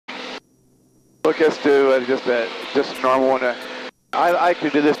Look, let's do just a normal one. I like to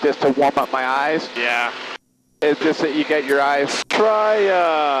do this just to warm up my eyes. Yeah. It's just that you get your eyes. Try,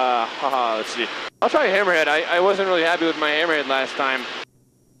 let's see. I'll try hammerhead. I wasn't really happy with my hammerhead last time.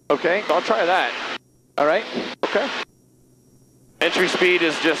 Okay. So I'll try that. All right. Okay. Entry speed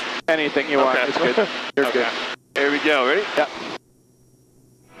is just anything you want. It's good. You're okay. good. Here we go. Ready? Yep.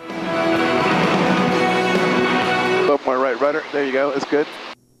 A little more right rudder. There you go. It's good.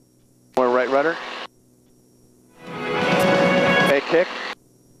 More right rudder. Okay, kick.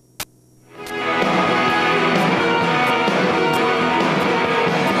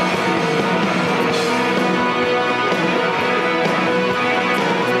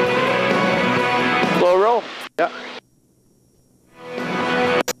 Slow roll. Yep.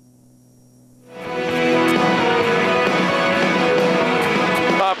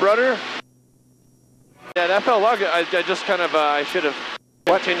 Top rudder. Yeah, that felt like I just kind of, I should have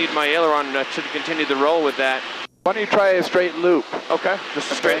continued my aileron. I should have continued the roll with that. Why don't you try a straight loop? Okay,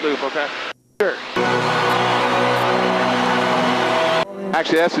 just a straight loop, okay. Sure.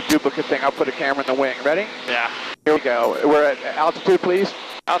 Actually, that's a duplicate thing. I'll put a camera in the wing. Ready? Yeah. Here we go. We're at altitude, please.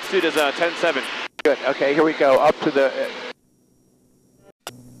 Altitude is 10.7. Good. Okay, here we go. Up to the...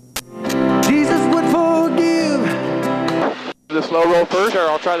 Jesus would forgive. The slow roll first? Sure,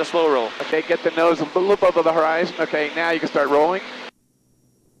 I'll try the slow roll. Okay, get the nose a little above the horizon. Okay, now you can start rolling.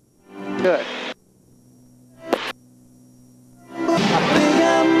 Good. I think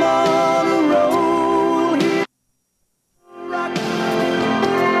I'm on a roll.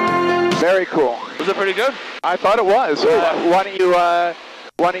 Very cool. Was it pretty good? I thought it was. Why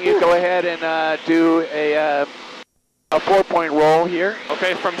don't you go ahead and do a 4-point roll here?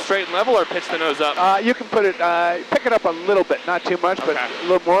 Okay, from straight and level or pitch the nose up? You can put it, pick it up a little bit, not too much, but a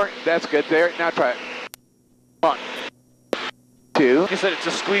little more. That's good. There. Now try it. 1, 2. You said it's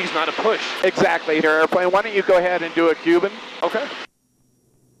a squeeze, not a push. Exactly. Here, airplane. Why don't you go ahead and do a Cuban? Okay.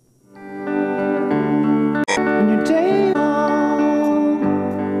 When your day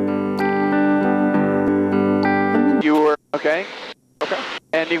You were okay. Okay.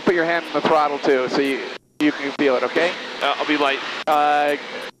 And you can put your hand on the throttle too, so you can feel it. Okay. I'll be light.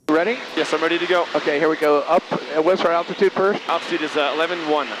 Ready? Yes, I'm ready to go. Okay. Here we go. Up. What's our altitude first? Altitude is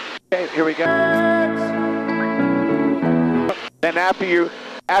 11.1. Okay. Here we go. Then after you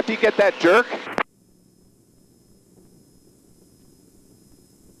get that jerk.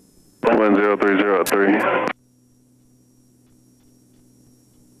 10303.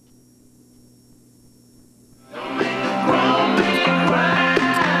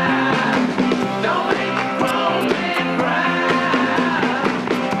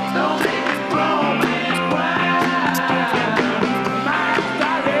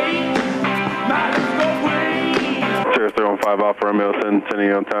 Off Romeo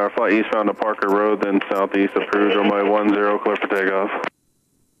Centennial Tower, fly eastbound to Parker Road, then southeast of Cruise, runway 10, clear for takeoff.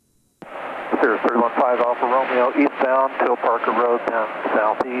 Sierra 315 Alpha Romeo, eastbound till Parker Road, then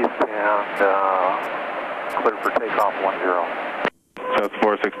southeast, and clear for takeoff 10. That's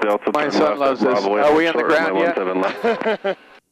 46 Delta. My son loves this. Are we on the ground yet?